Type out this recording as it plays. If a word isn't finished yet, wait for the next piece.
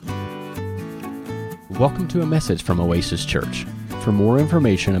Welcome to a message from Oasis Church. For more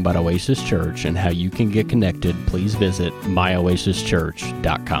information about Oasis Church and how you can get connected, please visit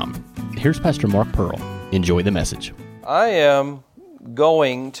myoasischurch.com. Here's Pastor Mark Pearl. Enjoy the message. I am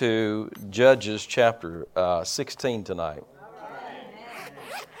going to Judges chapter 16 tonight.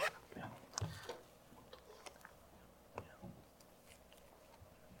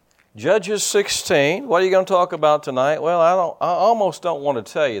 Judges 16. What are you going to talk about tonight? Well, I almost don't want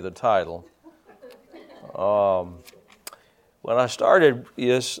to tell you the title. When I started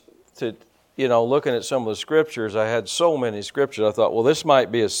looking at some of the scriptures, I had so many scriptures. I thought, well, this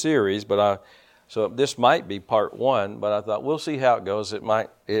might be a series, so this might be part one. But I thought, we'll see how it goes. It might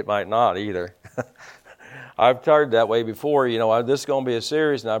not either. I've started that way before. This is going to be a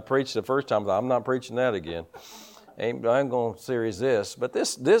series, and I preached the first time. I thought, I'm not preaching that again. I'm going to series this, but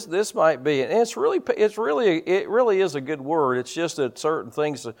this might be, and it really is a good word. It's just that certain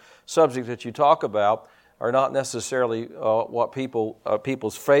things, the subject that you talk about, are not necessarily what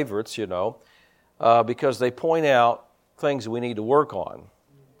people's favorites, because they point out things we need to work on.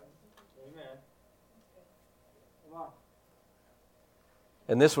 Amen. Come on.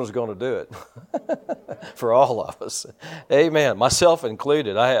 And this one's going to do it for all of us. Amen. Myself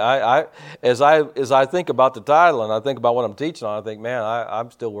included. As I think about the title and I think about what I'm teaching on, I think, man,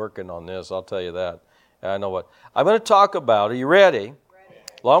 I'm still working on this. I'll tell you that. And I know what I'm going to talk about. Are you ready?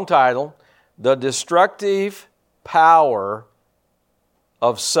 Long title. The destructive power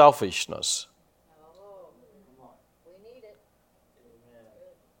of selfishness. We need it.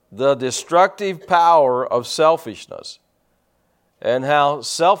 The destructive power of selfishness. And how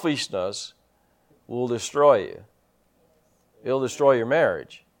selfishness will destroy you. It'll destroy your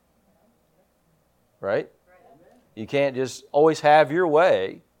marriage. Right? You can't just always have your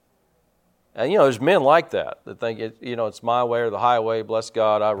way. And, there's men like that think, it's my way or the highway, bless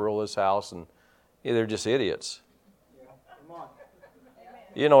God, I rule this house, and they're just idiots.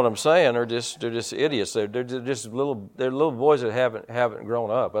 You know what I'm saying? They're just idiots. They're just little boys that haven't grown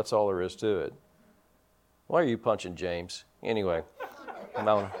up. That's all there is to it. Why are you punching James? Anyway,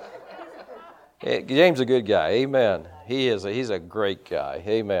 James is a good guy. Amen. He's a great guy.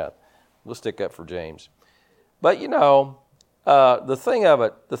 Amen. We'll stick up for James. But the thing of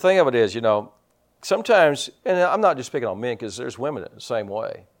it is, sometimes, and I'm not just picking on men because there's women the same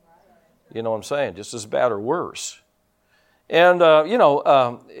way. You know what I'm saying? Just as bad or worse. And,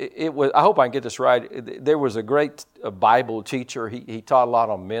 it was, I hope I can get this right. There was a great Bible teacher. He taught a lot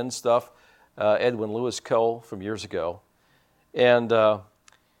on men's stuff, Edwin Lewis Cole from years ago. And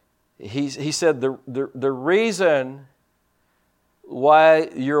he said the reason why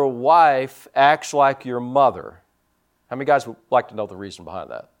your wife acts like your mother. How many guys would like to know the reason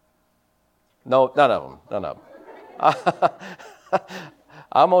behind that? No, none of them.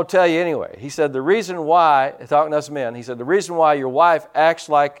 I'm going to tell you anyway. He said the reason why, talking to us men, he said the reason why your wife acts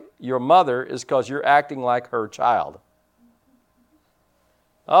like your mother is because you're acting like her child.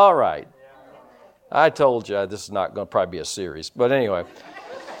 All right. I told you this is not going to probably be a series. But anyway,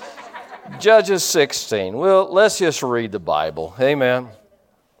 Judges 16. Well, let's just read the Bible. Amen.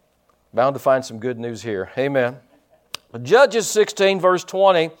 Bound to find some good news here. Amen. Judges 16, verse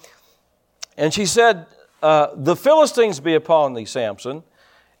 20, and she said, the Philistines be upon thee, Samson.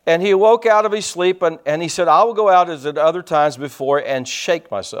 And he awoke out of his sleep, and he said, I will go out as at other times before and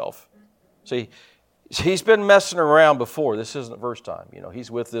shake myself. See, he's been messing around before. This isn't the first time. He's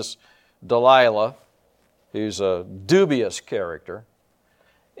with this Delilah, who's a dubious character.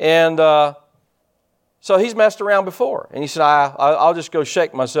 And so he's messed around before. And he said, I'll just go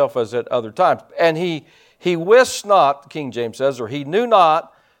shake myself as at other times. And he wist not, the King James says, or he knew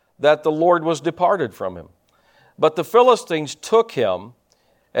not that the Lord was departed from him. But the Philistines took him,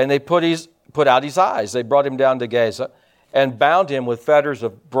 and they put out his eyes. They brought him down to Gaza and bound him with fetters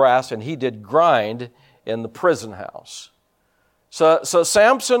of brass, and he did grind in the prison house. So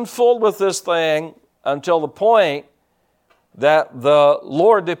Samson fooled with this thing until the point that the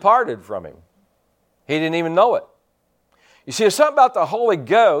Lord departed from him. He didn't even know it. You see, there's something about the Holy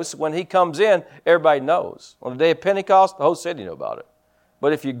Ghost, when He comes in, everybody knows. On the day of Pentecost, the whole city knew about it.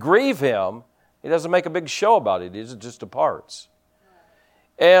 But if you grieve Him, He doesn't make a big show about it. He just departs.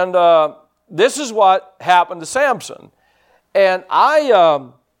 And this is what happened to Samson. And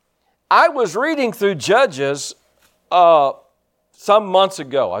I was reading through Judges some months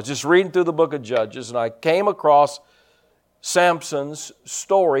ago. I was just reading through the book of Judges, and I came across Samson's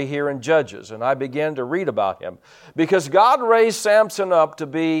story here in Judges, and I began to read about him because God raised Samson up to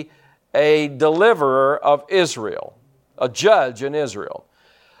be a deliverer of Israel, a judge in Israel.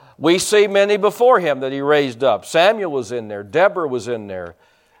 We see many before him that He raised up. Samuel was in there. Deborah was in there.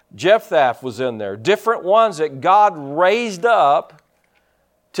 Jephthah was in there. Different ones that God raised up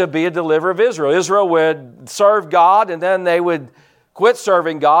to be a deliverer of Israel. Israel would serve God, and then they would quit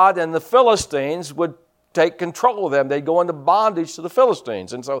serving God, and the Philistines would take control of them. They'd go into bondage to the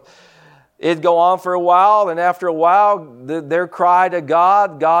Philistines. And so it'd go on for a while, and after a while, their cry to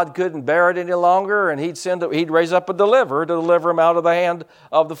God, God couldn't bear it any longer, and he'd raise up a deliverer to deliver them out of the hand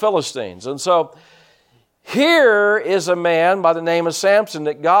of the Philistines. And so here is a man by the name of Samson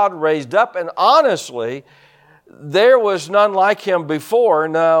that God raised up, and honestly, there was none like him before,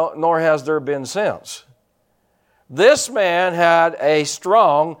 nor has there been since. This man had a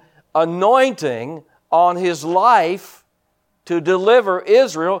strong anointing on his life to deliver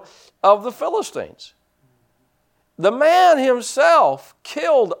Israel of the Philistines. The man himself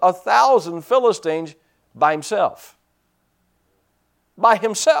killed 1,000 Philistines by himself. By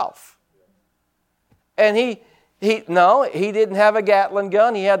himself. And he didn't have a Gatling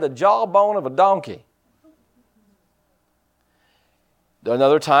gun. He had the jawbone of a donkey.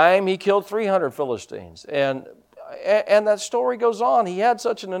 Another time, he killed 300 Philistines. And that story goes on. He had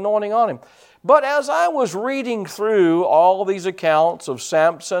such an anointing on him. But as I was reading through all these accounts of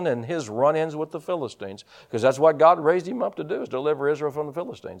Samson and his run-ins with the Philistines, because that's what God raised him up to do, is deliver Israel from the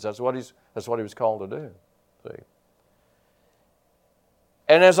Philistines. That's what he was called to do. See?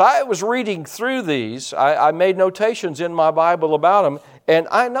 And as I was reading through these, I made notations in my Bible about them, and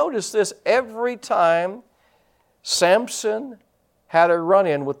I noticed this every time Samson had a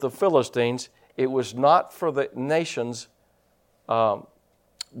run-in with the Philistines, it was not for the nation's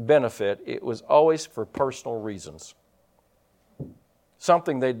benefit. It was always for personal reasons.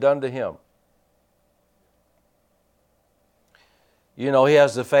 Something they'd done to him. You know, he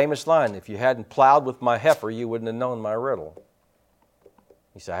has the famous line, if you hadn't plowed with my heifer, you wouldn't have known my riddle.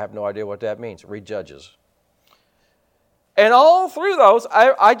 He said, I have no idea what that means. Read Judges. And all through those,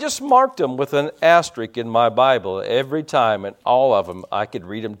 I just marked them with an asterisk in my Bible every time, and all of them. I could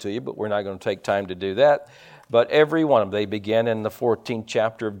read them to you, but we're not going to take time to do that. But every one of them, they began in the 14th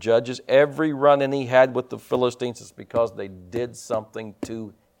chapter of Judges. Every run-in he had with the Philistines is because they did something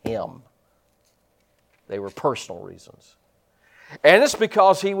to him. They were personal reasons. And it's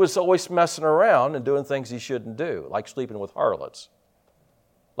because he was always messing around and doing things he shouldn't do, like sleeping with harlots,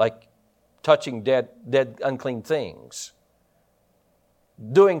 like touching dead unclean things,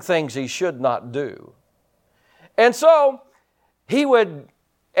 doing things he should not do. And so he would...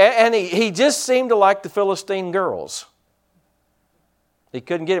 And he just seemed to like the Philistine girls. He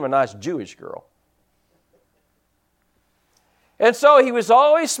couldn't get him a nice Jewish girl. And so he was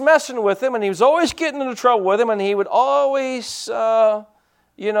always messing with him, and he was always getting into trouble with him, and he would always, get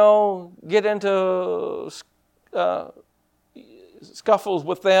into scuffles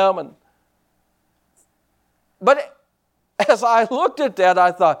with them. But as I looked at that,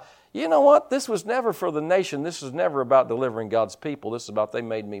 I thought, you know what? This was never for the nation. This was never about delivering God's people. This is about they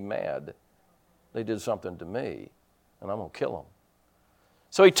made me mad. They did something to me, and I'm going to kill them.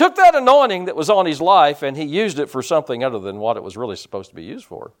 So he took that anointing that was on his life, and he used it for something other than what it was really supposed to be used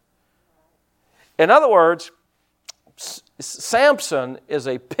for. In other words, Samson is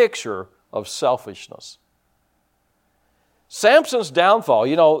a picture of selfishness. Samson's downfall,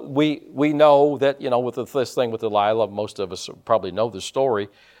 we know that, with this thing with Delilah, most of us probably know the story,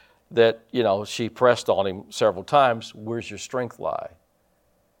 that, she pressed on him several times, where's your strength lie?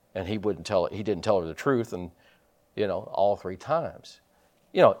 And he didn't tell her the truth, and, all three times.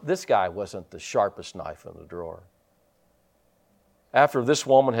 This guy wasn't the sharpest knife in the drawer. After this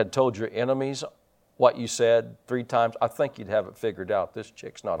woman had told your enemies what you said 3 times, I think you'd have it figured out. This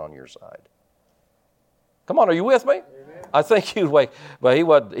chick's not on your side. Come on, are you with me? Amen. I think you'd wait. But he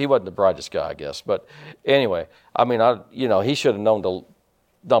wasn't the brightest guy, I guess. But anyway, he should have known to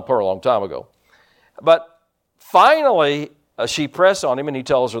dump her a long time ago. But finally, she pressed on him, and he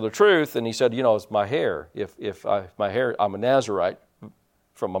tells her the truth. And he said, it's my hair. If my hair, I'm a Nazarite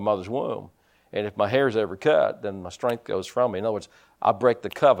from my mother's womb. And if my hair's ever cut, then my strength goes from me. In other words, I break the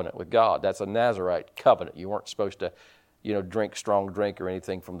covenant with God. That's a Nazarite covenant. You weren't supposed to, drink strong drink or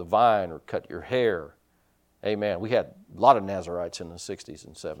anything from the vine or cut your hair. Amen. We had a lot of Nazarites in the 60s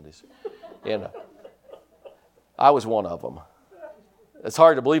and 70s. And I was one of them. It's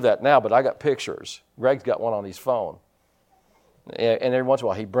hard to believe that now, but I got pictures. Greg's got one on his phone. And every once in a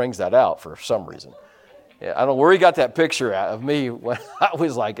while, he brings that out for some reason. I don't know where he got that picture out of me when I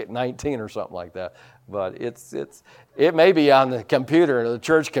was like at 19 or something like that. But it may be on the computer, the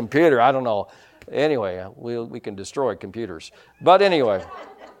church computer. I don't know. Anyway, we can destroy computers. But anyway,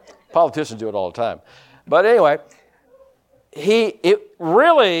 politicians do it all the time. But anyway, you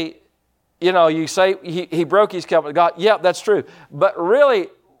say he broke his covenant with God. Yeah, that's true. But really,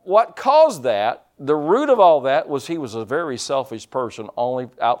 what caused that, the root of all that was he was a very selfish person, only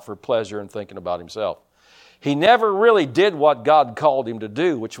out for pleasure and thinking about himself. He never really did what God called him to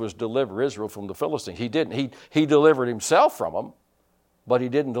do, which was deliver Israel from the Philistines. He didn't. He delivered himself from them, but he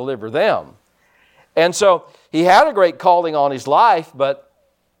didn't deliver them. And so he had a great calling on his life, but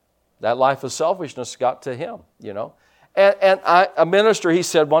that life of selfishness got to him, you know. And a minister, he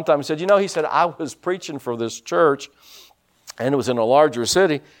said one time, he said, I was preaching for this church, and it was in a larger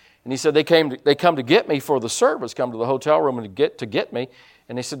city, and he said they come to get me for the service, come to the hotel room and to get me.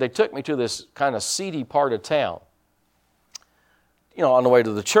 And he said they took me to this kind of seedy part of town, you know, on the way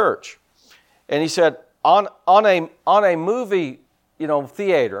to the church. And he said on a movie, you know,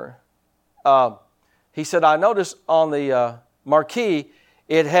 theater, he said I noticed on the marquee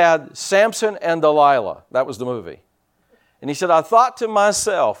it had Samson and Delilah. That was the movie. And he said I thought to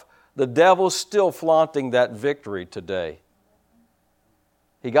myself, the devil's still flaunting that victory today.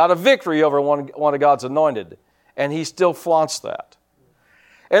 He got a victory over one of God's anointed, and he still flaunts that.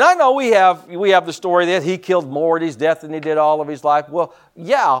 And I know we have the story that he killed more at his death than he did all of his life. Well,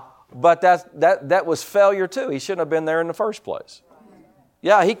 yeah, but that was failure too. He shouldn't have been there in the first place.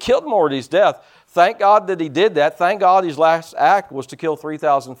 Yeah, he killed more at his death. Thank God that he did that. Thank God his last act was to kill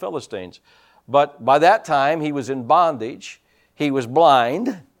 3,000 Philistines. But by that time, he was in bondage. He was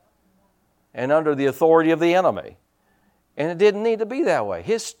blind and under the authority of the enemy. And it didn't need to be that way.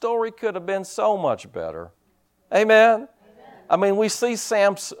 His story could have been so much better. Amen? I mean, we see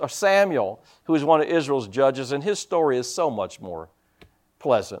Samuel, who is one of Israel's judges, and his story is so much more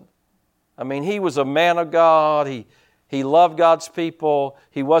pleasant. I mean, he was a man of God. He loved God's people.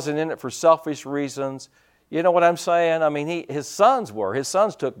 He wasn't in it for selfish reasons. You know what I'm saying? I mean, his sons were. His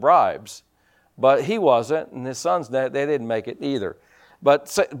sons took bribes, but he wasn't, and his sons, they didn't make it either. But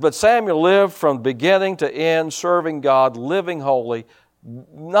Samuel lived from beginning to end, serving God, living holy,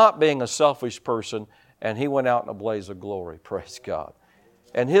 not being a selfish person, and he went out in a blaze of glory. Praise God.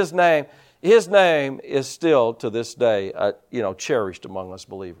 And his name is still to this day, cherished among us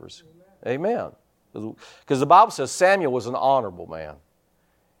believers. Amen. Because the Bible says Samuel was an honorable man.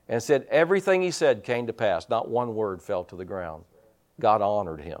 And it said everything he said came to pass. Not one word fell to the ground. God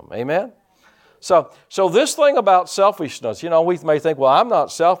honored him. Amen. So this thing about selfishness, we may think, well, I'm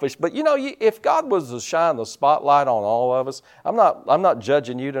not selfish. But, if God was to shine the spotlight on all of us, I'm not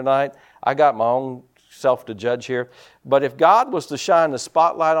judging you tonight. I got my own self to judge here. But if God was to shine the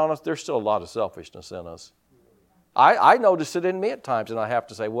spotlight on us, there's still a lot of selfishness in us. I notice it in me at times, and I have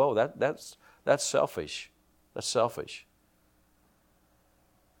to say, whoa, that's selfish. That's selfish.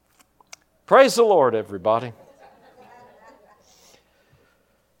 Praise the Lord, everybody.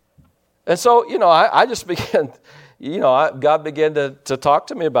 And so, I just began, God began to talk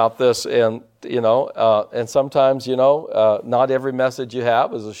to me about this. And, and sometimes, not every message you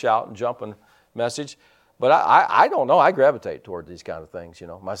have is a shout and jumping message. But I don't know. I gravitate toward these kind of things,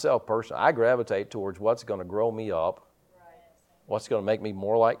 Myself personally, I gravitate towards what's going to grow me up, what's going to make me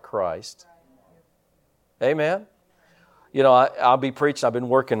more like Christ. Amen. I'll be preaching. I've been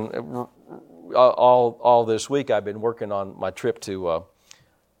working all this week. I've been working on my trip to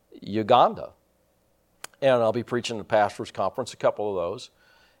Uganda. And I'll be preaching at a pastor's conference, a couple of those.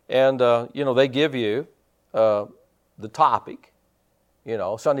 And, they give you the topic.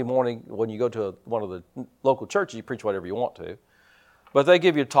 Sunday morning when you go to one of the local churches, you preach whatever you want to. But they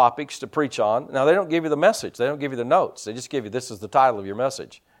give you topics to preach on. Now, they don't give you the message. They don't give you the notes. They just give you, this is the title of your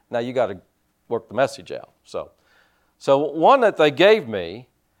message. Now, you got to work the message out. So one that they gave me,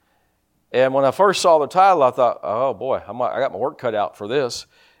 and when I first saw the title, I thought, oh boy, I got my work cut out for this,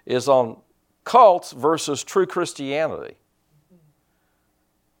 is on cults versus true Christianity.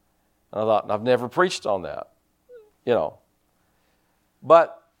 And I thought, I've never preached on that,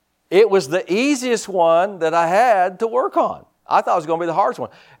 But it was the easiest one that I had to work on. I thought it was going to be the hardest one.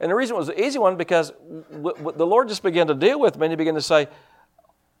 And the reason it was the easy one because the Lord just began to deal with me, and He began to say,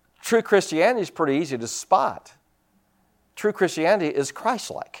 true Christianity is pretty easy to spot. True Christianity is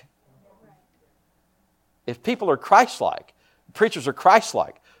Christ-like. If people are Christ-like, preachers are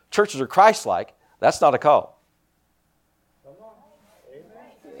Christ-like, churches are Christ-like, that's not a cult.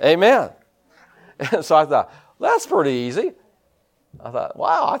 Amen. And so I thought, that's pretty easy. I thought,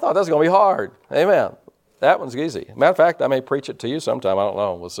 wow, I thought that was going to be hard. Amen. That one's easy. Matter of fact, I may preach it to you sometime. I don't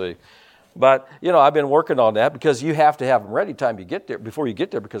know. We'll see. But, I've been working on that because you have to have them ready time you get there, before you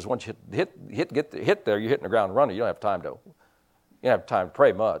get there, because once you hit there, you're hitting the ground running. You don't have time to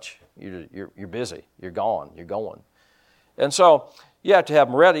pray much. You're busy. You're gone. You're going. And so you have to have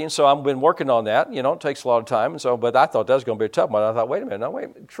them ready. And so I've been working on that. It takes a lot of time. And so, but I thought that was going to be a tough one. I thought, wait a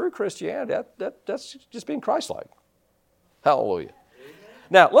minute. True Christianity, that's just being Christ-like. Hallelujah.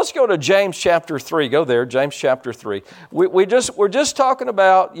 Now, let's go to James chapter 3. Go there, James chapter 3. We're just talking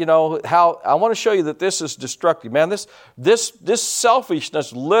about, how I want to show you that this is destructive. Man, this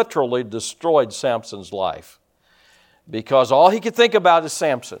selfishness literally destroyed Samson's life. Because all he could think about is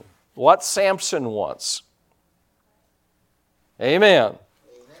Samson. What Samson wants. Amen.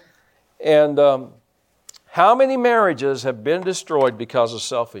 And how many marriages have been destroyed because of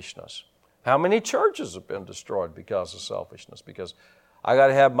selfishness? How many churches have been destroyed because of selfishness? Because I got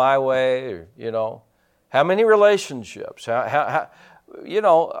to have my way, or, How many relationships? Our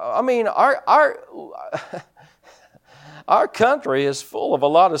country is full of a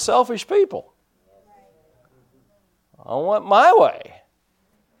lot of selfish people. I want my way.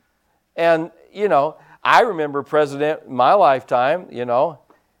 And, I remember President in my lifetime, he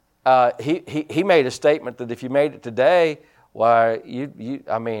made a statement that if you made it today, why,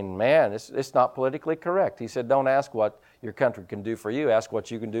 it's not politically correct. He said, don't ask what your country can do for you, ask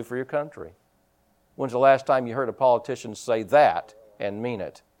what you can do for your country. When's the last time you heard a politician say that and mean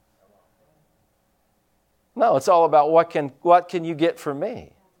it? No, it's all about what can you get for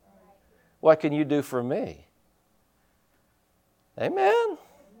me? What can you do for me? Amen.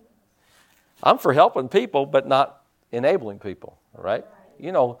 I'm for helping people, but not enabling people, right?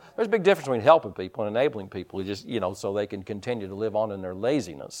 There's a big difference between helping people and enabling people, just, so they can continue to live on in their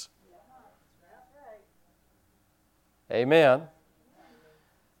laziness. Amen.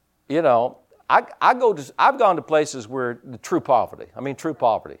 I've gone to places where the true poverty. True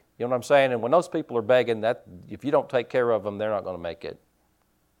poverty. You know what I'm saying? And when those people are begging, that if you don't take care of them, they're not going to make it.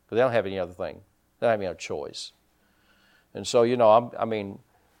 Because they don't have any other thing. They don't have any other choice. And so,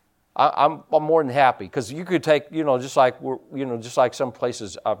 I'm more than happy, because you could take, just like some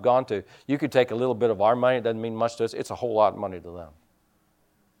places I've gone to, you could take a little bit of our money. It doesn't mean much to us. It's a whole lot of money to them.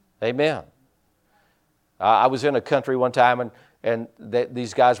 Amen. I was in a country one time, and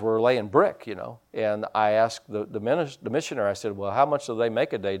these guys were laying brick, and I asked the missioner, I said, well, how much do they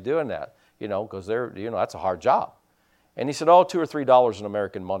make a day doing that? Because that's a hard job. And he said, $2 or $3 in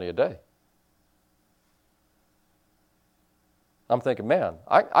American money a day. I'm thinking, man,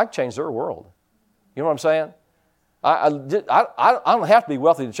 I changed their world. You know what I'm saying? I don't have to be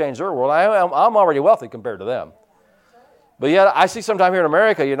wealthy to change their world. I'm already wealthy compared to them. But yet I see sometime here in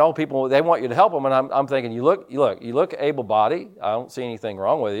America, people, they want you to help them, and I'm thinking, you look able-bodied. I don't see anything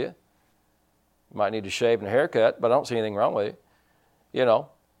wrong with you. You might need to shave and a haircut, but I don't see anything wrong with you.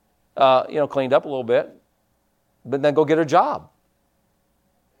 Cleaned up a little bit, but then go get a job.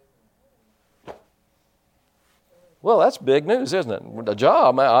 Well, that's big news, isn't it? A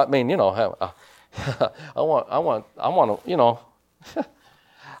job. I want to,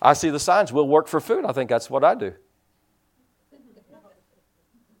 I see the signs. We'll work for food. I think that's what I do.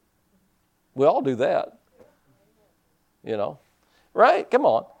 We all do that. Right? Come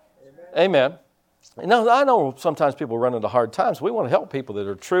on. Amen. I know sometimes people run into hard times. We want to help people that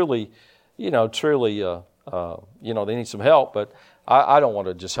are truly, they need some help. But I don't want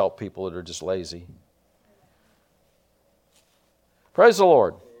to just help people that are just lazy. Praise the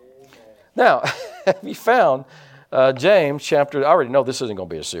Lord. Now, have you found James chapter... I already know this isn't going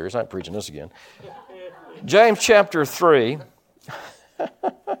to be a series. I'm preaching this again. James chapter 3.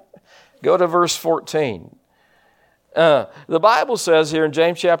 Go to verse 14. The Bible says here in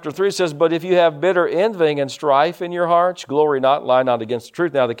James chapter 3, it says, but if you have bitter envying and strife in your hearts, glory not, lie not against the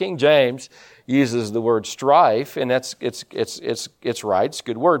truth. Now, the King James uses the word strife, and it's right. It's a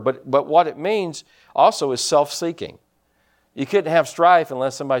good word. But what it means also is self-seeking. You couldn't have strife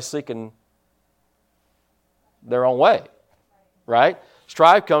unless somebody's seeking their own way, right?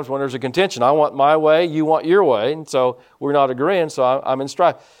 Strife comes when there's a contention. I want my way, you want your way, and so we're not agreeing, so I'm in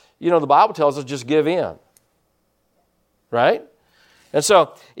strife. The Bible tells us just give in, right? And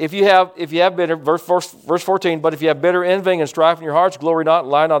so if you have bitter, verse 14, but if you have bitter envying and strife in your hearts, glory not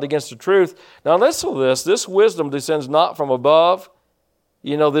and lie not against the truth. Now listen to this. This wisdom descends not from above,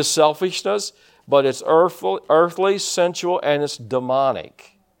 this selfishness, but it's earthly, sensual, and it's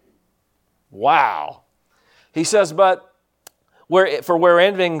demonic. Wow. He says, but where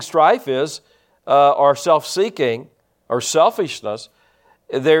envying and strife is, or self-seeking, or selfishness,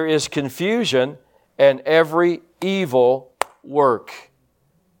 there is confusion and every evil work.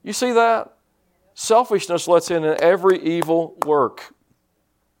 You see that? Selfishness lets in every evil work.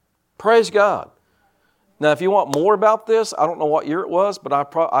 Praise God. Now, if you want more about this, I don't know what year it was, but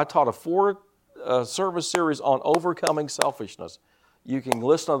I taught a 4-service series on overcoming selfishness. You can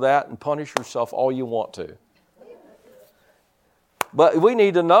listen to that and punish yourself all you want to. But we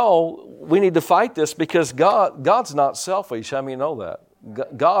need to fight this, because God's not selfish. How many know that?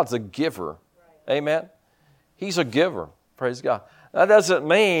 God's a giver. Amen? He's a giver. Praise God. That doesn't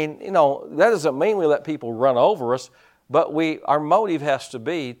mean we let people run over us, but our motive has to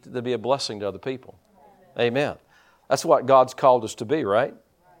be a blessing to other people. Amen. That's what God's called us to be, right?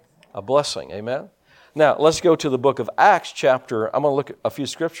 A blessing. Amen. Now, let's go to the book of Acts chapter. I'm going to look at a few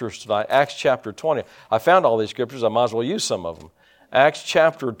scriptures tonight. Acts chapter 20. I found all these scriptures. I might as well use some of them. Acts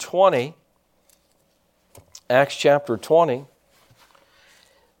chapter 20. Acts chapter 20.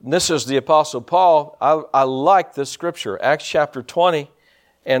 This is the Apostle Paul. I like this scripture. Acts chapter 20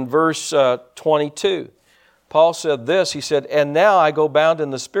 and verse 22. Paul said this. He said, "And now I go bound in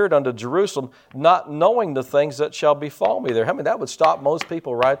the Spirit unto Jerusalem, not knowing the things that shall befall me there." I mean, that would stop most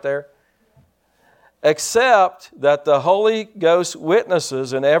people right there. "Except that the Holy Ghost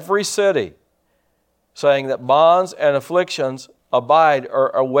witnesses in every city, saying that bonds and afflictions abide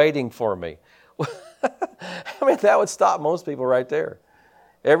or are waiting for me." I mean, that would stop most people right there.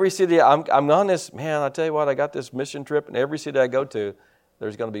 Every city, I'm on this, man, I tell you what, I got this mission trip, and every city I go to,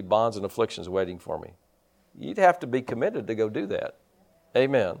 there's going to be bonds and afflictions waiting for me. You'd have to be committed to go do that.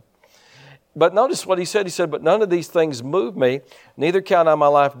 Amen. But notice what he said. He said, "But none of these things move me, neither count I my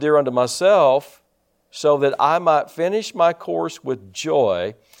life dear unto myself, so that I might finish my course with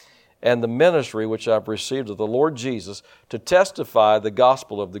joy and the ministry which I've received of the Lord Jesus to testify the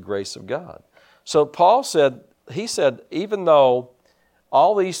gospel of the grace of God." So Paul said, even though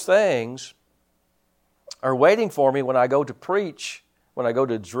all these things are waiting for me when I go to preach, when I go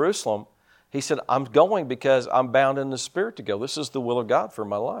to Jerusalem, he said, I'm going because I'm bound in the Spirit to go. This is the will of God for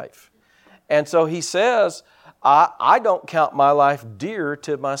my life. And so he says, I don't count my life dear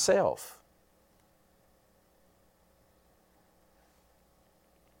to myself.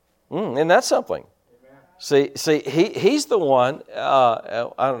 Isn't that something? Amen. See, he's the one. I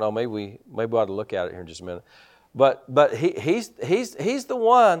don't know. Maybe we ought to look at it here in just a minute. But he's the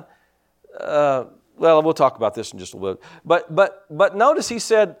one. Well, we'll talk about this in just a little bit. But notice he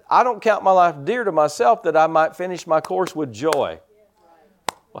said, "I don't count my life dear to myself, that I might finish my course with joy."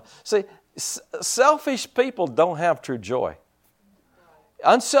 See, selfish people don't have true joy.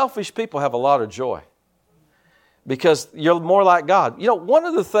 Unselfish people have a lot of joy because you're more like God. You know, one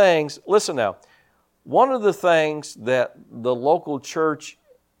of the things that the local church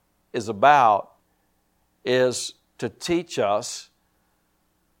is about is to teach us,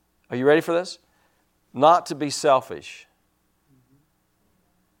 are you ready for this? Not to be selfish.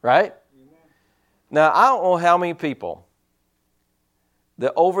 Right? Now, I don't know how many people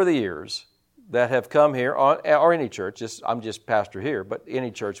that over the years that have come here, or any church, I'm just pastor here, but any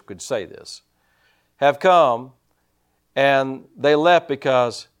church could say this, have come and they left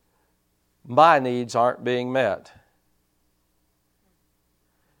because my needs aren't being met.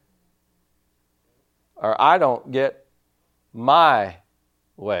 Or I don't get my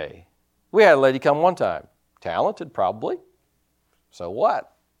way. We had a lady come one time. Talented, probably. So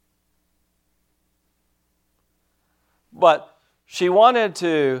what? But she wanted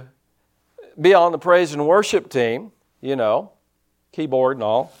to be on the praise and worship team, keyboard and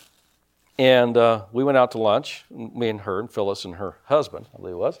all. And we went out to lunch, me and her, and Phyllis and her husband, I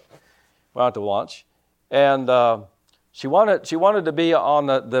believe it was. Went out to lunch. And she wanted to be on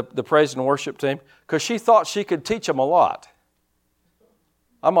the praise and worship team because she thought she could teach them a lot.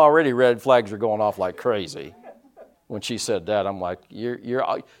 I'm already red flags are going off like crazy. When she said that, I'm like, you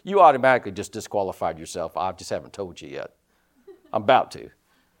automatically just disqualified yourself. I just haven't told you yet. I'm about to.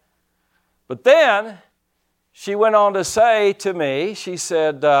 But then she went on to say to me, she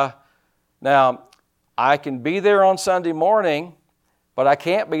said, now, I can be there on Sunday morning, but I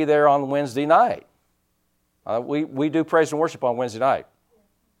can't be there on Wednesday night. We do praise and worship on Wednesday night.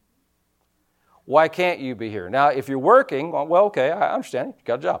 Why can't you be here? Now, if you're working, well, okay, I understand. You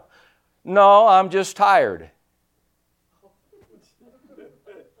got a job. No, I'm just tired.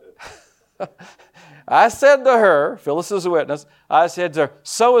 I said to her, Phyllis is a witness, I said to her,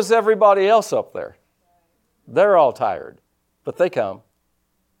 so is everybody else up there. They're all tired, but they come.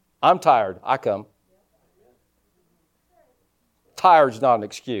 I'm tired. I come. Tired's not an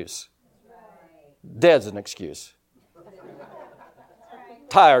excuse. Dead's an excuse.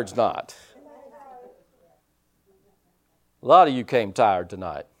 Tired's not. A lot of you came tired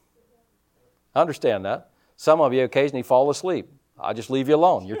tonight. I understand that. Some of you occasionally fall asleep. I just leave you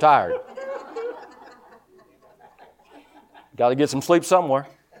alone. You're tired. Got to get some sleep somewhere.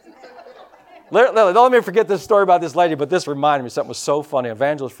 Don't let me forget this story about this lady, but this reminded me something was so funny. An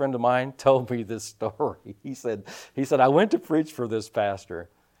evangelist friend of mine told me this story. He said, I went to preach for this pastor.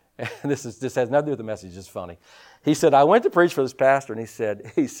 And this has nothing to do with the message, it's funny. He said, I went to preach for this pastor, and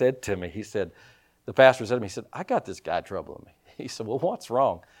he said to me, the pastor said to me, he said, I got this guy troubling me. He said, well, what's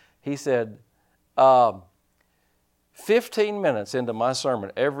wrong? He said, 15 minutes into my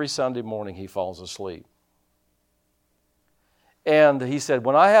sermon, every Sunday morning he falls asleep. And he said,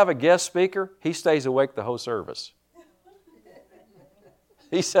 when I have a guest speaker, he stays awake the whole service.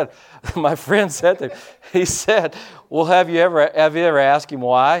 He said, my friend said to him, he said, well, have you ever asked him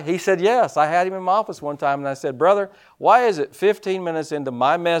why? He said, yes. I had him in my office one time and I said, brother, why is it 15 minutes into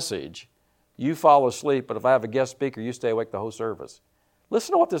my message you fall asleep, but if I have a guest speaker, you stay awake the whole service?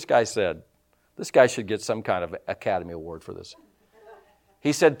 Listen to what this guy said. This guy should get some kind of Academy Award for this.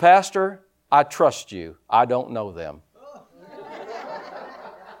 He said, Pastor, I trust you. I don't know them.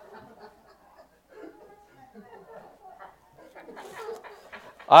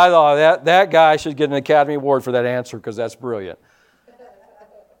 I thought that guy should get an Academy Award for that answer because that's brilliant.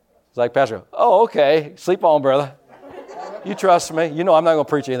 It's like, Pastor, oh, okay, sleep on, brother. You trust me. You know I'm not going to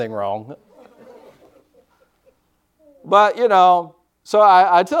preach anything wrong. But, so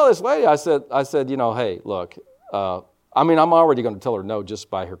I tell this lady, I said, hey, look, I'm already going to tell her no just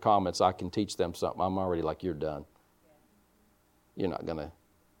by her comments. I can teach them something. I'm already like, you're done. You're not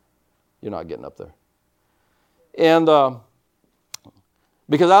getting up there. And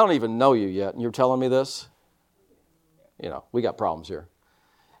because I don't even know you yet, and you're telling me this, we got problems here.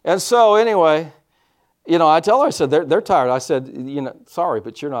 And so anyway, I tell her, I said, they're tired. I said, sorry,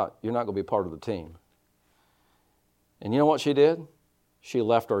 but you're not going to be part of the team. And you know what she did? She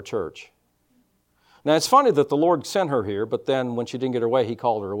left our church. Now, it's funny that the Lord sent her here, but then when she didn't get her way, He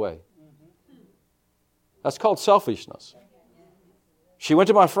called her away. That's called selfishness. She went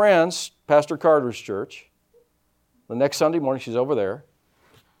to my friend's, Pastor Carter's church. The next Sunday morning, she's over there.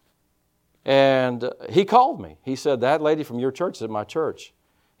 And he called me. He said, that lady from your church is at my church.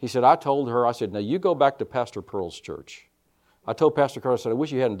 He said, I told her, I said, now you go back to Pastor Pearl's church. I told Pastor Carter, I said, I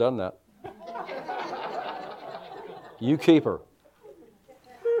wish you hadn't done that. You keep her.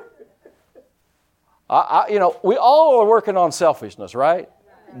 We all are working on selfishness, right?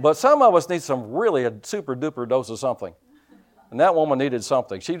 But some of us need some really a super duper dose of something. And that woman needed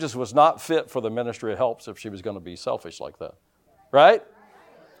something. She just was not fit for the ministry of helps if she was going to be selfish like that. Right?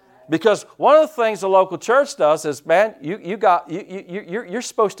 Because one of the things the local church does is, man, you're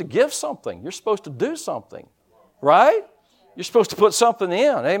supposed to give something. You're supposed to do something. Right? You're supposed to put something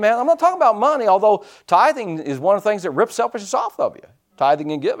in. Amen? I'm not talking about money, although tithing is one of the things that rips selfishness off of you.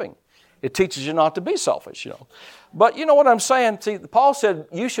 Tithing and giving. It teaches you not to be selfish, But you know what I'm saying? See, Paul said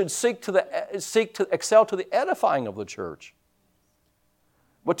you should seek to excel to the edifying of the church.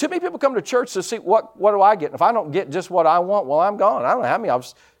 But too many people come to church to see what do I get? And if I don't get just what I want, well, I'm gone. I don't know how many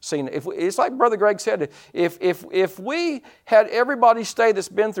I've seen. It's like Brother Greg said, if we had everybody stay that's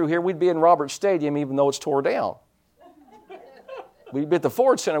been through here, we'd be in Roberts Stadium even though it's tore down. We'd be at the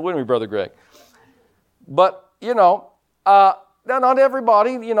Ford Center, wouldn't we, Brother Greg? But, now, not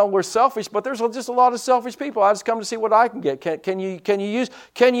everybody, we're selfish, but there's just a lot of selfish people. I just come to see what I can get. Can you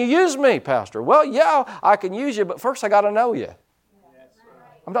use me, Pastor? Well, yeah, I can use you, but first I got to know you.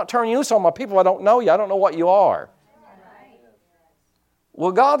 I'm not turning you loose on my people. I don't know you. I don't know what you are.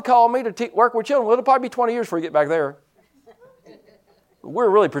 Well, God called me to work with children. Well, it'll probably be 20 years before you get back there. We're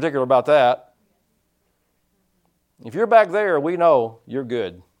really particular about that. If you're back there, we know you're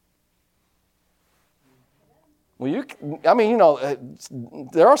good. Well,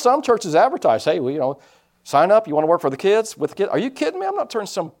 there are some churches advertise, hey, sign up, you want to work for the kids, with the kids. Are you kidding me? I'm not turning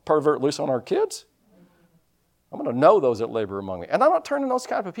some pervert loose on our kids. I'm going to know those that labor among me. And I'm not turning those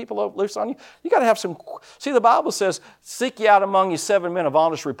kind of people loose on you. You got to have some, see, the Bible says, seek ye out among you 7 men of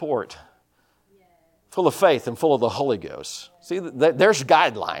honest report, full of faith and full of the Holy Ghost. See, there's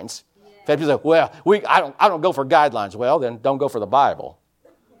guidelines. In fact, people say, well, I don't go for guidelines. Well, then don't go for the Bible.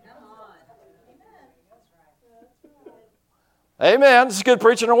 Amen. This is good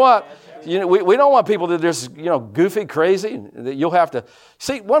preaching or what? We don't want people to just, goofy, crazy. You'll have to.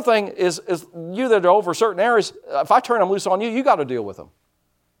 See, one thing is you that are over certain areas, if I turn them loose on you, you got to deal with them.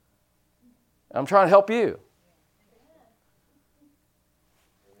 I'm trying to help you.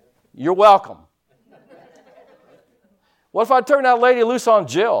 You're welcome. What if I turn that lady loose on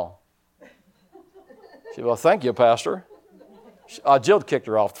Jill? She said, well, thank you, Pastor. Jill kicked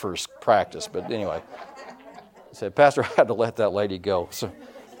her off first practice, but anyway. I said, Pastor, I had to let that lady go. So,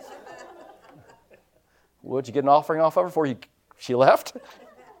 would you get an offering off of her before she left?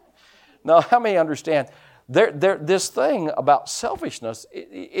 No, how many understand? This thing about selfishness,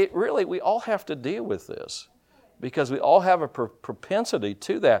 it really, we all have to deal with this because we all have a propensity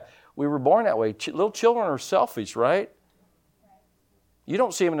to that. We were born that way. Little children are selfish, right? You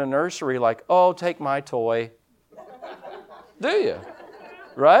don't see them in a nursery like, oh, take my toy. Do you?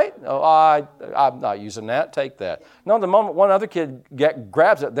 Right? Oh, I'm not using that. Take that. No, the moment one other kid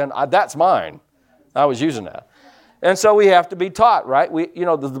grabs it, then that's mine. I was using that. And so we have to be taught, right?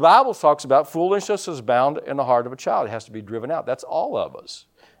 The Bible talks about foolishness is bound in the heart of a child. It has to be driven out. That's all of us.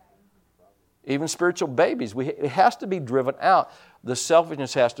 Even spiritual babies, it has to be driven out. The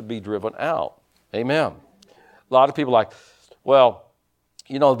selfishness has to be driven out. Amen. A lot of people are like, well,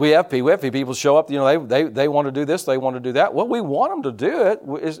 we have people show up, they want to do this, they want to do that. Well, we want them to do it.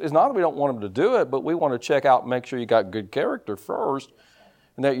 It's not that we don't want them to do it, but we want to check out and make sure you got good character first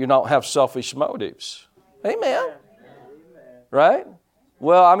and that you don't have selfish motives. Amen. Right?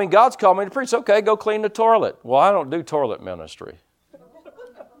 Well, God's called me to preach. Okay, go clean the toilet. Well, I don't do toilet ministry.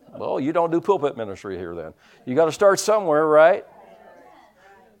 Well, you don't do pulpit ministry here then. You got to start somewhere, right?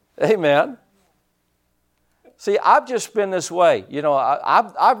 Amen. See, I've just been this way.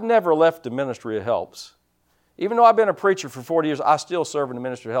 I've never left the ministry of helps. Even though I've been a preacher for 40 years, I still serve in the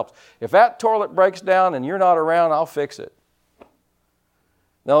ministry of helps. If that toilet breaks down and you're not around, I'll fix it.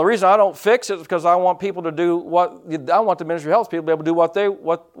 Now, the reason I don't fix it is because I want people to do I want the ministry of helps people to be able to do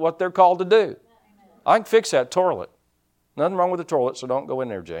what they're called to do. I can fix that toilet. Nothing wrong with the toilet, so don't go in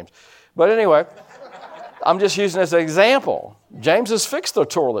there, James. But anyway, I'm just using it as an example. James has fixed the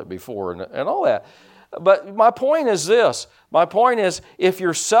toilet before and all that. But my point is this. My point is, if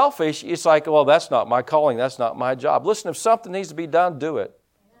you're selfish, it's like, well, that's not my calling. That's not my job. Listen, if something needs to be done, do it.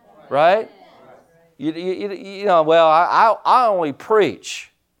 Right? I only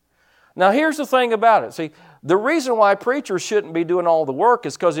preach. Now, here's the thing about it. See, the reason why preachers shouldn't be doing all the work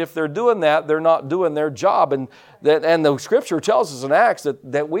is because if they're doing that, they're not doing their job. And the Scripture tells us in Acts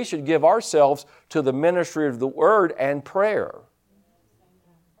that we should give ourselves to the ministry of the Word and prayer.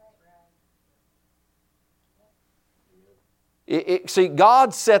 See,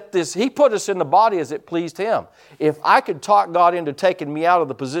 God set this, He put us in the body as it pleased Him. If I could talk God into taking me out of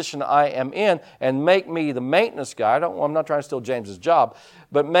the position I am in and make me the maintenance guy, I'm not trying to steal James's job,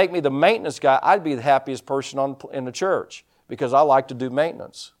 but make me the maintenance guy, I'd be the happiest person in the church because I like to do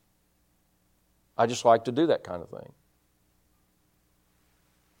maintenance. I just like to do that kind of thing.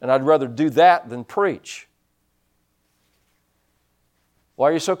 And I'd rather do that than preach. Why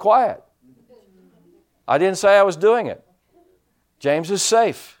are you so quiet? I didn't say I was doing it. James is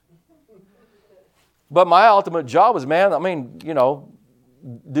safe. But my ultimate job is, do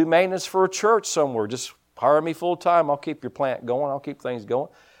maintenance for a church somewhere. Just hire me full time. I'll keep your plant going. I'll keep things going.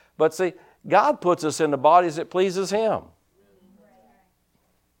 But see, God puts us in the bodies that pleases Him.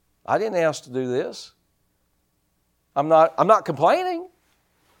 I didn't ask to do this. I'm not complaining.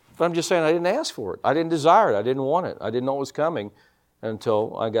 But I'm just saying I didn't ask for it. I didn't desire it. I didn't want it. I didn't know it was coming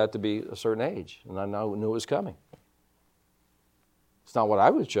until I got to be a certain age. And I knew it was coming. It's not what I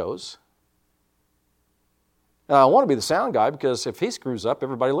would chose. And I want to be the sound guy because if he screws up,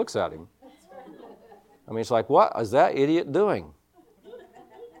 everybody looks at him. It's like, what is that idiot doing?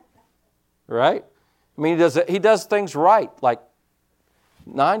 Right? He does things right, like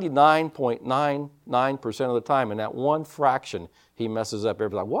 99.99% of the time. And that one fraction, he messes up.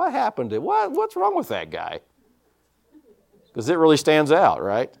 Everybody's like, what happened to what's wrong with that guy? Because it really stands out,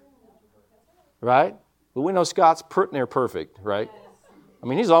 right? Right? But we know Scott's pretty near perfect, right?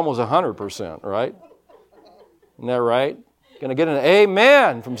 He's almost 100%, right? Isn't that right? Going to get an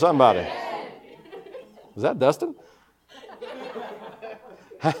amen from somebody. Is that Dustin?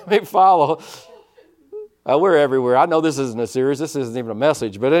 Follow. We're everywhere. I know this isn't a series. This isn't even a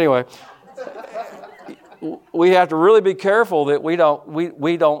message. But anyway, we have to really be careful that we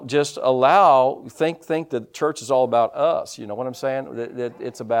don't just think that church is all about us. You know what I'm saying? That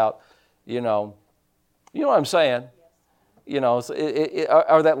it's about, you know what I'm saying?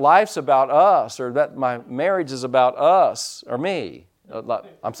 Or that life's about us, or that my marriage is about us, or me.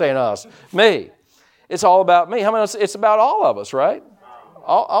 I'm saying us. Me. It's all about me. It's about all of us, right?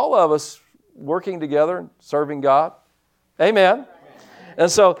 All of us working together and serving God. Amen. And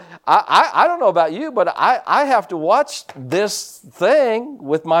so, I don't know about you, but I have to watch this thing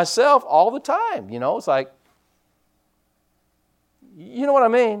with myself all the time. It's like, you know what I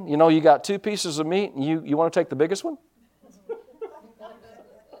mean? You got 2 pieces of meat and you want to take the biggest one?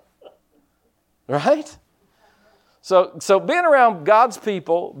 Right? So being around God's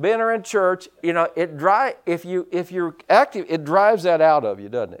people, being around church, if you're active, it drives that out of you,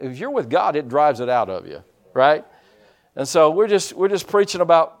 doesn't it? If you're with God, it drives it out of you, right? And so we're just preaching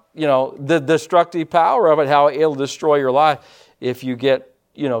about, the destructive power of it, how it'll destroy your life if you get,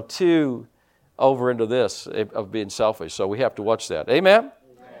 too over into this of being selfish. So we have to watch that. Amen?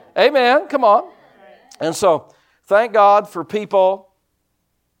 Amen. Come on. And so thank God for people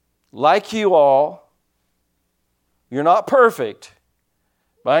like you all. You're not perfect,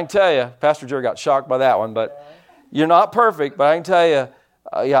 but I can tell you, Pastor Jerry got shocked by that one, but you're not perfect, but I can tell you,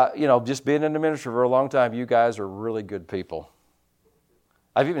 just being in the ministry for a long time, you guys are really good people.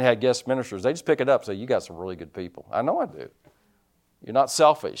 I've even had guest ministers. They just pick it up and say, you got some really good people. I know I do. You're not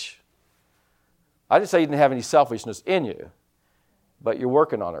selfish. I didn't say you didn't have any selfishness in you, but you're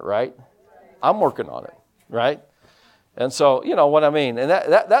working on it, right? I'm working on it, right? And so, you know what I mean. And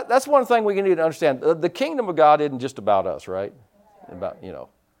that's one thing we need to understand. The kingdom of God isn't just about us, right?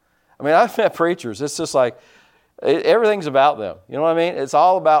 I've met preachers. It's just like everything's about them. You know what I mean? It's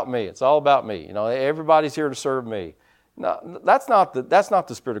all about me. It's all about me. You know, everybody's here to serve me. No, that's not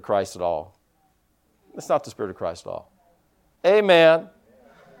the Spirit of Christ at all. That's not the Spirit of Christ at all. Amen.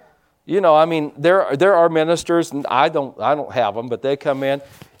 You know, I mean, there are ministers, and I don't have them, but they come in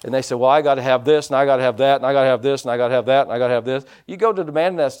and they say, well, I got to have this, and I got to have that, and I got to have this, and I got to have that, and I got to have this. You go to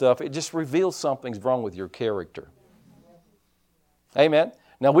demand that stuff, it just reveals something's wrong with your character. Amen.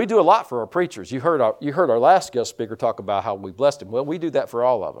 Now, we do a lot for our preachers. You heard our last guest speaker talk about how we blessed him. Well, we do that for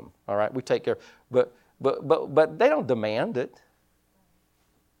all of them. All right, we take care. But they don't demand it.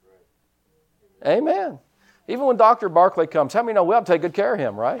 Amen. Even when Dr. Barclay comes, how many know we'll take good care of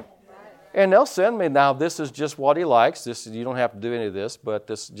him, right? And they'll send me, now this is just what he likes. You don't have to do any of this, but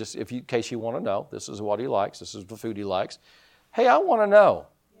this just in case you want to know, this is what he likes. This is the food he likes. Hey, I want to know,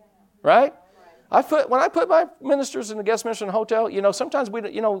 right? When I put my ministers in the guest minister in a hotel, sometimes we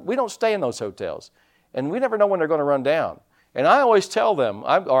don't stay in those hotels, and we never know when they're going to run down. And I always tell them,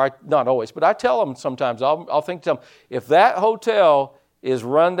 not always, but I tell them sometimes. I'll think to them, if that hotel is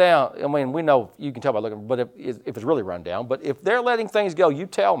run down, I mean, we know you can tell by looking, but if it's really run down, but if they're letting things go, you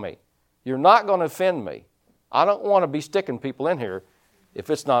tell me. You're not going to offend me. I don't want to be sticking people in here if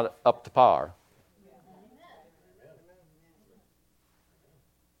it's not up to par.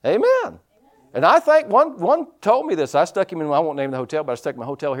 Amen. And I think one told me this. I stuck him in, I won't name the hotel, but I stuck him in a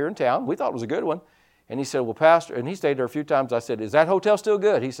hotel here in town. We thought it was a good one. And he said, well, Pastor, and he stayed there a few times. I said, is that hotel still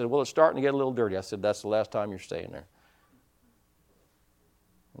good? He said, well, it's starting to get a little dirty. I said, that's the last time you're staying there.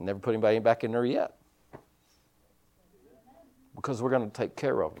 Never put anybody back in there yet. Because we're going to take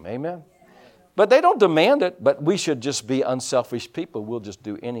care of them. Amen? But they don't demand it, but we should just be unselfish people. We'll just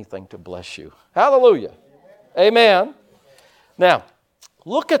do anything to bless you. Hallelujah. Amen. Now,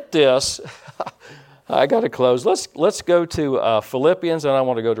 look at this. I got to close. Let's go to Philippians, and I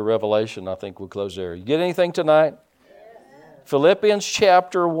want to go to Revelation. I think we'll close there. You get anything tonight? Philippians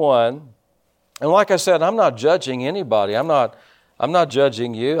chapter 1. And like I said, I'm not judging anybody. I'm not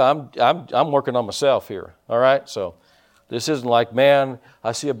judging you. I'm working on myself here. All right? So this isn't like, man,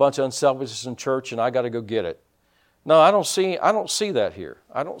 I see a bunch of unselfishness in church and I got to go get it. No, I don't see that here.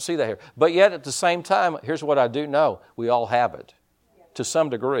 I don't see that here. But yet at the same time, here's what I do know. We all have it to some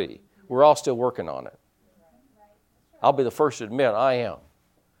degree. We're all still working on it. I'll be the first to admit I am.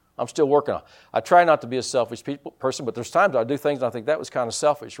 I'm still working on it. I try not to be a selfish person, but there's times I do things and I think that was kind of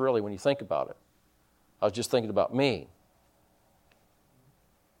selfish, really, when you think about it. I was just thinking about me.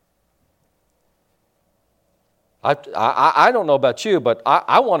 I don't know about you, but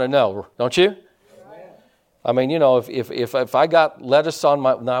I want to know, don't you? I mean, if I got lettuce on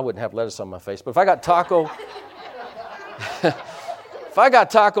my... No, I wouldn't have lettuce on my face, but if I got taco... If I got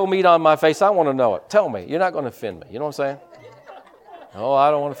taco meat on my face, I want to know it. Tell me. You're not going to offend me. You know what I'm saying? Oh, I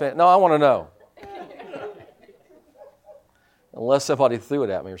don't want to offend. No, I want to know. Unless somebody threw it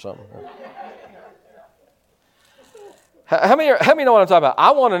at me or something. How many know what I'm talking about?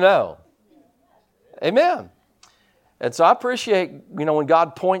 I want to know. Amen. And so I appreciate, when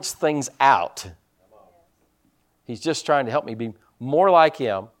God points things out. He's just trying to help me be more like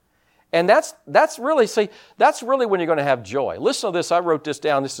Him. And that's really when you're going to have joy. Listen to this. I wrote this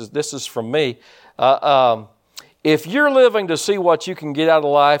down. This is from me. If you're living to see what you can get out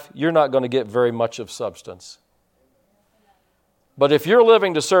of life, you're not going to get very much of substance. But if you're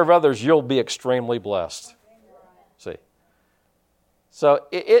living to serve others, you'll be extremely blessed. See? So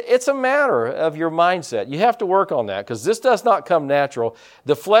it's a matter of your mindset. You have to work on that because this does not come natural.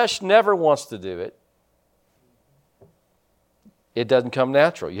 The flesh never wants to do it. It doesn't come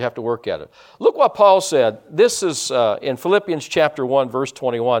natural. You have to work at it. Look what Paul said. This is in Philippians chapter 1, verse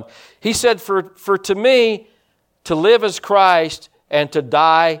 21. He said, For to me, to live is Christ, and to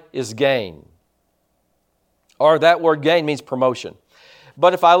die is gain. Or that word gain means promotion.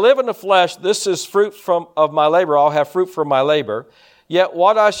 But if I live in the flesh, this is fruit of my labor. I'll have fruit from my labor. Yet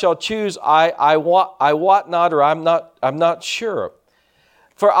what I shall choose, I wot not, or I'm not sure.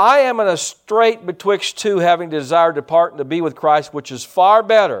 For I am in a strait betwixt two, having desired to depart and to be with Christ, which is far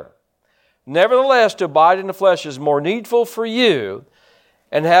better. Nevertheless, to abide in the flesh is more needful for you.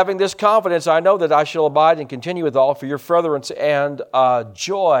 And having this confidence, I know that I shall abide and continue with all for your furtherance and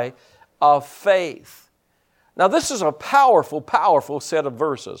joy of faith. Now, this is a powerful, powerful set of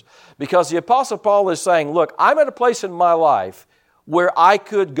verses because the Apostle Paul is saying, look, I'm at a place in my life where I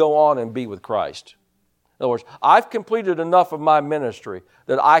could go on and be with Christ. In other words, I've completed enough of my ministry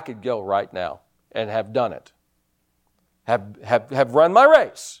that I could go right now and have done it. Have run my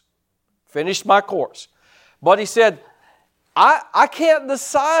race, finished my course. But he said, I can't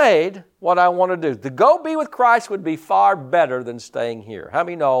decide what I want to do. To go be with Christ would be far better than staying here. How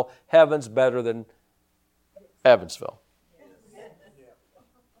many know heaven's better than Evansville?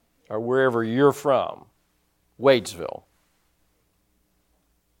 Or wherever you're from, Wadesville.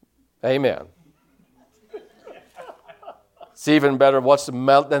 Amen. It's even better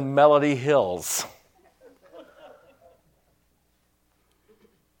than Melody Hills.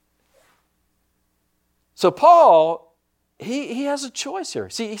 So Paul, he has a choice here.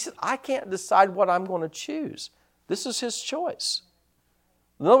 See, he said, I can't decide what I'm going to choose. This is his choice.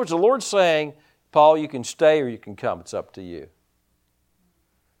 In other words, the Lord's saying, Paul, you can stay or you can come. It's up to you.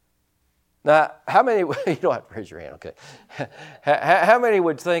 Now, how many, you don't have to raise your hand, okay. How many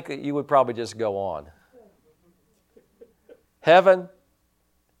would think that you would probably just go on? Heaven,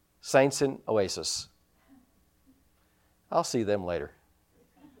 saints in Oasis. I'll see them later.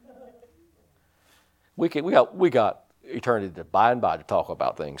 We got eternity by and by to talk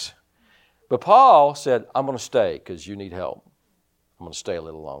about things. But Paul said, I'm going to stay because you need help. I'm going to stay a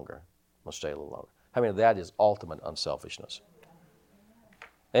little longer. I mean, that is ultimate unselfishness.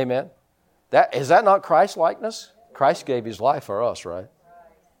 Amen. Is that not Christ-likeness? Christ gave his life for us, right?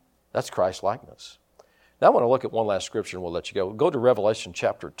 That's Christ-likeness. Now I want to look at one last scripture and we'll let you go. We'll go to Revelation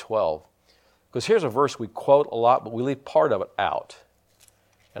chapter 12. Because here's a verse we quote a lot, but we leave part of it out.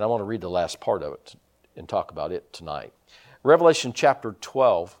 And I want to read the last part of it and talk about it tonight. Revelation chapter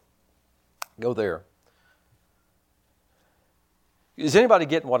 12. Go there. Is anybody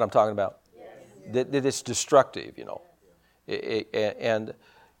getting what I'm talking about? Yes. That it's destructive, you know. And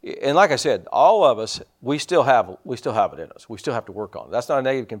like I said, all of us, we still have it in us. We still have to work on it. That's not a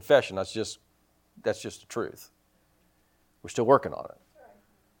negative confession. That's just the truth. We're still working on it.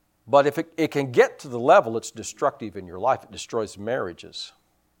 But if it can get to the level it's destructive in your life, it destroys marriages.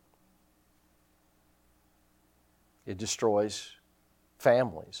 It destroys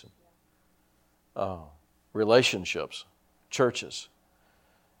families, relationships, churches.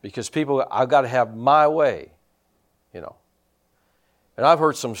 Because people, I've got to have my way, you know. And I've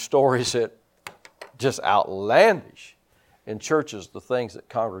heard some stories that just outlandish in churches, the things that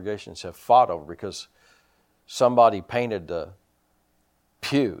congregations have fought over because somebody painted the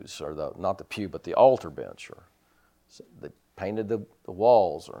pews, or not the pew, but the altar bench, or they painted the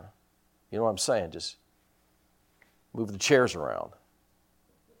walls, or, you know what I'm saying, just move the chairs around.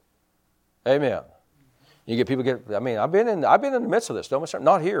 Amen. You get people I've been in the midst of this.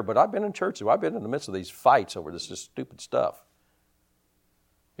 Not here, but I've been in churches. I've been in the midst of these fights over this just stupid stuff.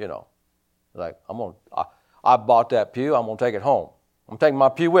 You know, like I bought that pew. I'm going to take it home. I'm taking my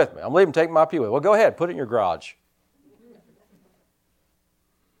pew with me. I'm leaving, taking my pew with me. Well, go ahead, put it in your garage.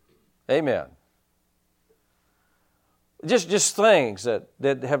 Amen. Just things that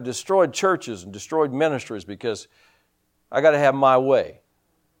have destroyed churches and destroyed ministries because I got to have my way.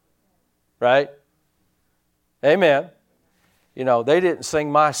 Right? Amen. You know, they didn't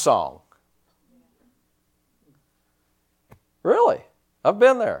sing my song. Really? I've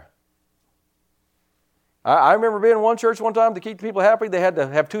been there. I remember being in one church one time to keep people happy. They had to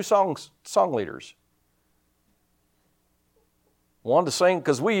have two song leaders. One to sing,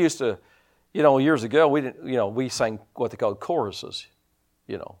 because we used to, you know, years ago, we sang what they called choruses,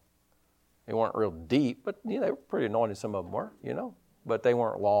 you know. They weren't real deep, but you know, they were pretty anointed, some of them were, you know. But they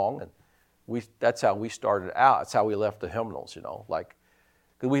weren't long, and that's how we started out. That's how we left the hymnals, you know. Like,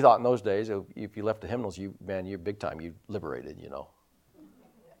 because we thought in those days, if you left the hymnals, you're big time, you liberated, you know.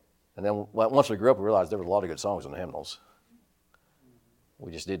 And then once we grew up, we realized there were a lot of good songs in the hymnals.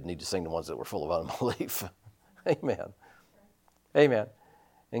 We just didn't need to sing the ones that were full of unbelief. Amen. Amen.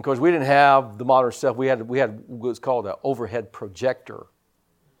 And of course, we didn't have the modern stuff. We had what was called an overhead projector.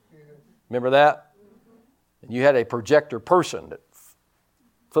 Remember that? And you had a projector person that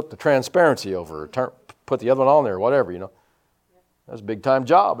flipped the transparency over, or put the other one on there, or whatever, you know. That was a big-time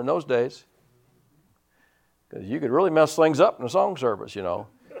job in those days. Because you could really mess things up in a song service, you know.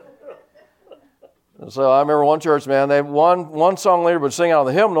 And so I remember one church, man, one song leader would sing out of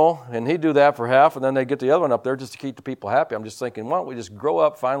the hymnal, and he'd do that for half, and then they'd get the other one up there just to keep the people happy. I'm just thinking, why don't we just grow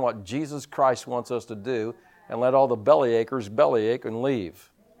up, find what Jesus Christ wants us to do, and let all the bellyachers bellyache and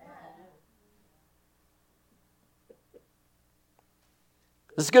leave.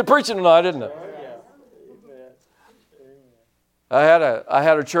 This is good preaching tonight, isn't it? I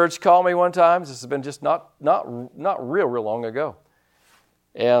had a church call me one time. This has been just not real long ago.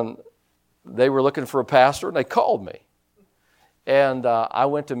 And they were looking for a pastor, and they called me. And I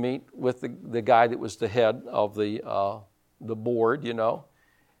went to meet with the guy that was the head of the board, you know.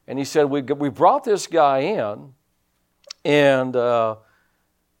 And he said, we brought this guy in, and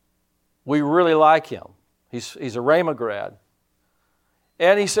we really like him. He's a Rhema grad.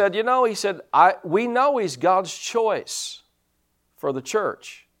 And he said, we know he's God's choice for the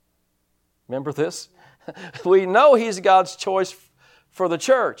church. Remember this? We know he's God's choice for the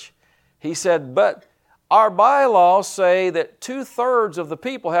church. He said, but our bylaws say that 2/3 of the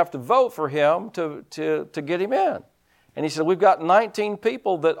people have to vote for him to get him in. And he said, we've got 19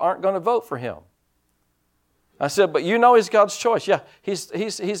 people that aren't going to vote for him. I said, but you know he's God's choice. Yeah,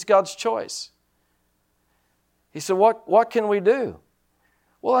 he's God's choice. He said, what can we do?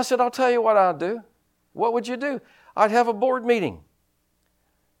 Well, I said, I'll tell you what I'd do. What would you do? I'd have a board meeting.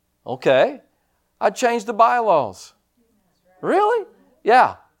 Okay. I'd change the bylaws. Really?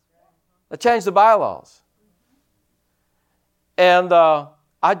 Yeah. I'd change the bylaws. And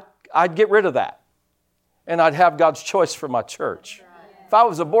I'd get rid of that. And I'd have God's choice for my church. If I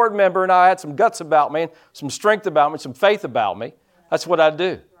was a board member and I had some guts about me, some strength about me, some faith about me, that's what I'd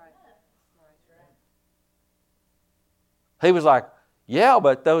do. He was like, yeah,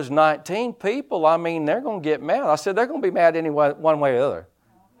 but those 19 people, they're going to get mad. I said, they're going to be mad anyway, one way or the other.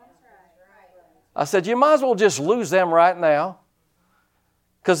 I said, you might as well just lose them right now,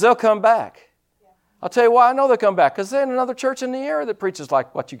 because they'll come back. I'll tell you why I know they'll come back, because they're in another church in the area that preaches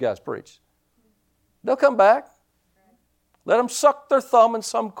like what you guys preach. They'll come back. Let them suck their thumb in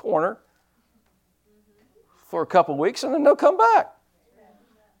some corner for a couple of weeks, and then they'll come back.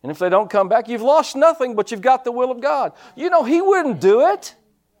 And if they don't come back, you've lost nothing, but you've got the will of God. You know, he wouldn't do it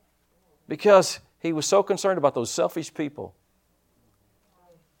because he was so concerned about those selfish people.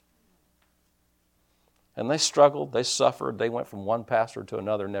 And they struggled, they suffered, they went from one pastor to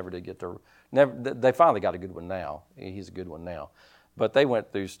another, they finally got a good one now. He's a good one now. But they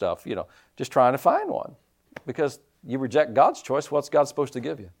went through stuff, just trying to find one. Because you reject God's choice, what's God supposed to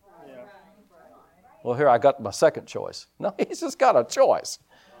give you? Yeah. Well, here I got my second choice. No, he's just got a choice.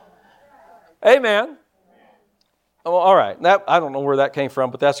 Amen. Oh, all right. I don't know where that came from,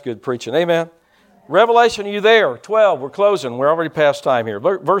 but that's good preaching. Amen. Revelation, are you there? 12, we're closing. We're already past time here.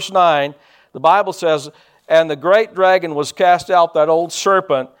 Verse 9, the Bible says, and the great dragon was cast out, that old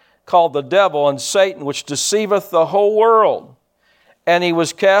serpent called the devil and Satan, which deceiveth the whole world. And he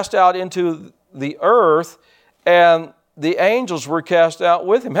was cast out into the earth, and the angels were cast out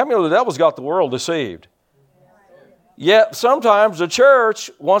with him. How many know the devil's got the world deceived? Yet sometimes the church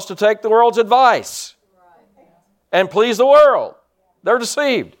wants to take the world's advice and please the world. They're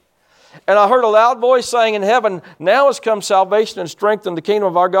deceived. And I heard a loud voice saying in heaven, now has come salvation and strength in the kingdom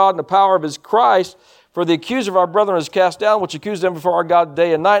of our God and the power of His Christ. For the accuser of our brethren is cast down, which accused them before our God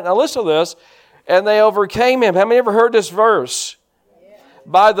day and night. Now listen to this. And they overcame him. How many ever heard this verse?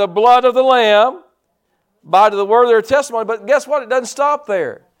 By the blood of the Lamb, by the word of their testimony. But guess what? It doesn't stop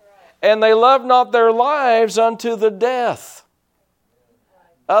there. And they loved not their lives unto the death.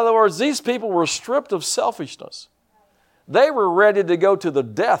 In other words, these people were stripped of selfishness. They were ready to go to the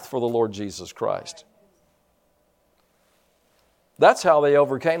death for the Lord Jesus Christ. That's how they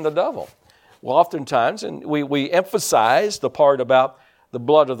overcame the devil. Well, oftentimes, and we emphasize the part about the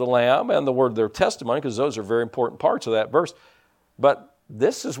blood of the Lamb and the word of their testimony, because those are very important parts of that verse. But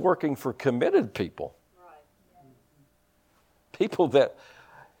this is working for committed people. People that...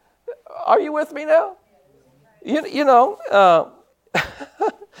 Are you with me now?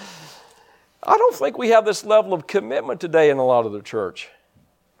 I don't think we have this level of commitment today in a lot of the church.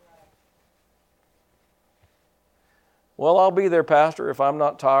 Well, I'll be there, Pastor, if I'm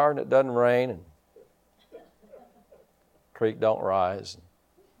not tired and it doesn't rain and creek don't rise.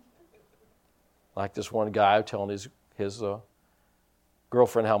 Like this one guy telling his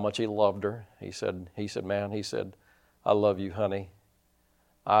girlfriend how much he loved her. He said, man, I love you, honey.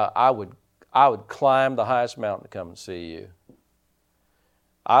 I would climb the highest mountain to come and see you.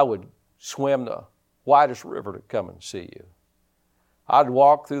 I would swim the widest river to come and see you. I'd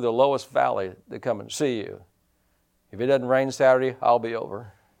walk through the lowest valley to come and see you. If it doesn't rain Saturday, I'll be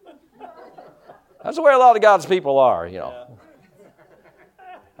over. That's the way a lot of God's people are, Yeah.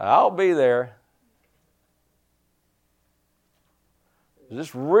 I'll be there. There's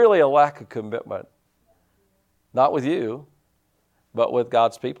just really a lack of commitment. Not with you, but with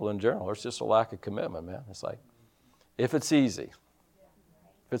God's people in general. There's just a lack of commitment, man. It's like, if it's easy,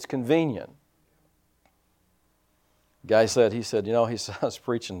 if it's convenient. The guy said, I was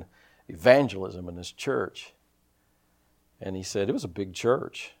preaching evangelism in this church. And he said, it was a big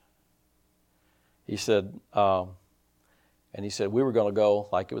church. He said, we were going to go,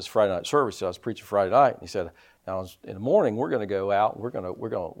 like it was Friday night service, so I was preaching Friday night. And he said, now in the morning we're going to go out, we're going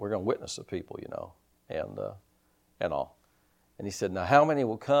to witness the people, and all. And he said, now how many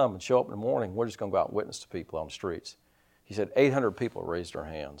will come and show up in the morning? We're just going to go out and witness to people on the streets. He said 800 people raised their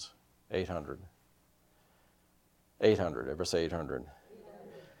hands. 800. 800. Ever say 800?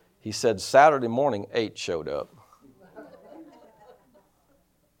 He said Saturday morning, 8 showed up.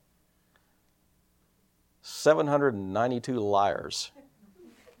 792 liars.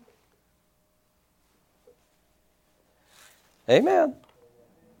 Amen.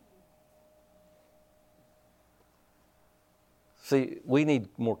 See, we need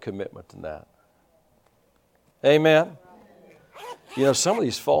more commitment than that. Amen. Some of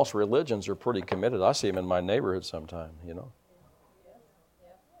these false religions are pretty committed. I see them in my neighborhood sometime,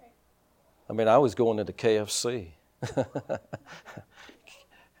 I mean, I was going into KFC.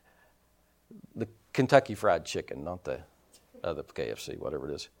 The Kentucky Fried Chicken, not the other KFC,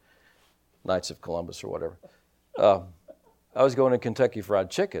 whatever it is. Knights of Columbus or whatever. I was going to Kentucky Fried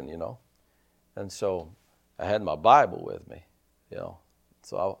Chicken, And so I had my Bible with me,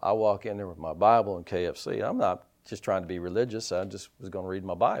 So I walk in there with my Bible and KFC. I'm not just trying to be religious. I just was going to read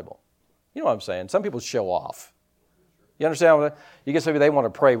my Bible. You know what I'm saying? Some people show off. You understand? You get somebody, they want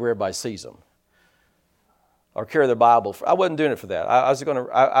to pray where everybody sees them, or carry their Bible. I wasn't doing it for that. I was going to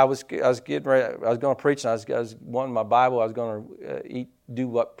preach, and I was wanting my Bible. I was going to do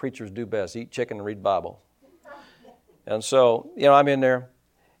what preachers do best: eat chicken and read Bible. And so, I'm in there,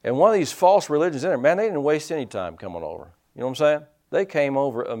 and one of these false religions in there, man, they didn't waste any time coming over. You know what I'm saying? They came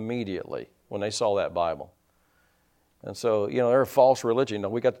over immediately when they saw that Bible. And so, they're a false religion.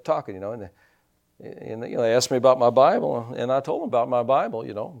 We got to talking, and they asked me about my Bible, and I told them about my Bible,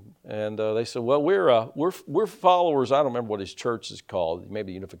 And they said, well, we're followers. I don't remember what his church is called,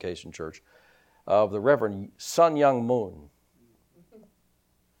 maybe Unification Church, of the Reverend Sun Young Moon.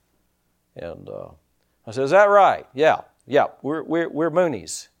 And I said, is that right? Yeah, we're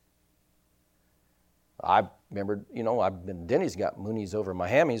Moonies. I remember, I've been Denny's got Moonies over my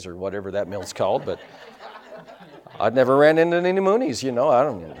hammies or whatever that mill's called, but I'd never ran into any Moonies, I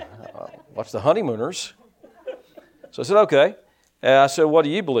don't watch the honeymooners. So I said, okay. And I said, what do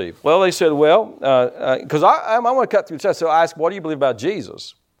you believe? Well, they said, because I want to cut through the text. So I asked, what do you believe about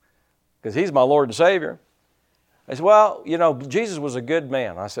Jesus? Because he's my Lord and Savior. They said, well, Jesus was a good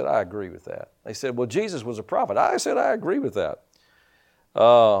man. I said, I agree with that. They said, well, Jesus was a prophet. I said, I agree with that.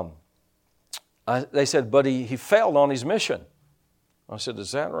 They said, but he failed on his mission. I said,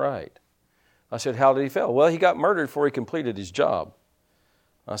 is that right? I said, how did he fail? Well, he got murdered before he completed his job.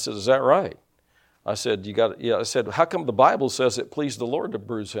 I said, is that right? I said, I said, how come the Bible says it pleased the Lord to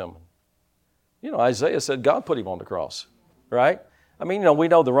bruise him? Isaiah said God put him on the cross, right? I mean, we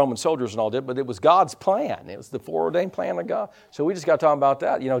know the Roman soldiers and all did, but it was God's plan. It was the foreordained plan of God. So we just got talking about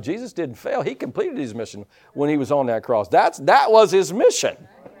that. Jesus didn't fail. He completed his mission when he was on that cross. That was his mission.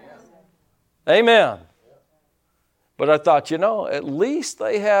 Amen. But I thought, at least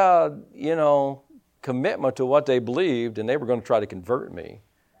they had, commitment to what they believed, and they were going to try to convert me.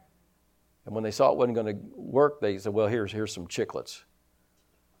 And when they saw it wasn't going to work, they said, well, here's some chiclets.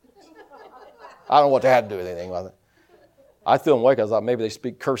 I don't know what they had to do with anything with it. I threw them away because I thought maybe they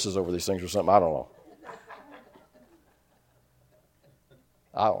speak curses over these things or something. I don't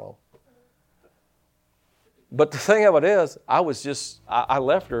know. But the thing of it is, I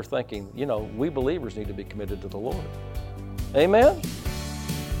left her thinking, we believers need to be committed to the Lord. Amen?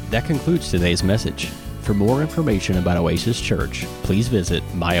 That concludes today's message. For more information about Oasis Church, please visit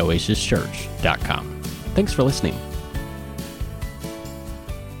myoasischurch.com. Thanks for listening.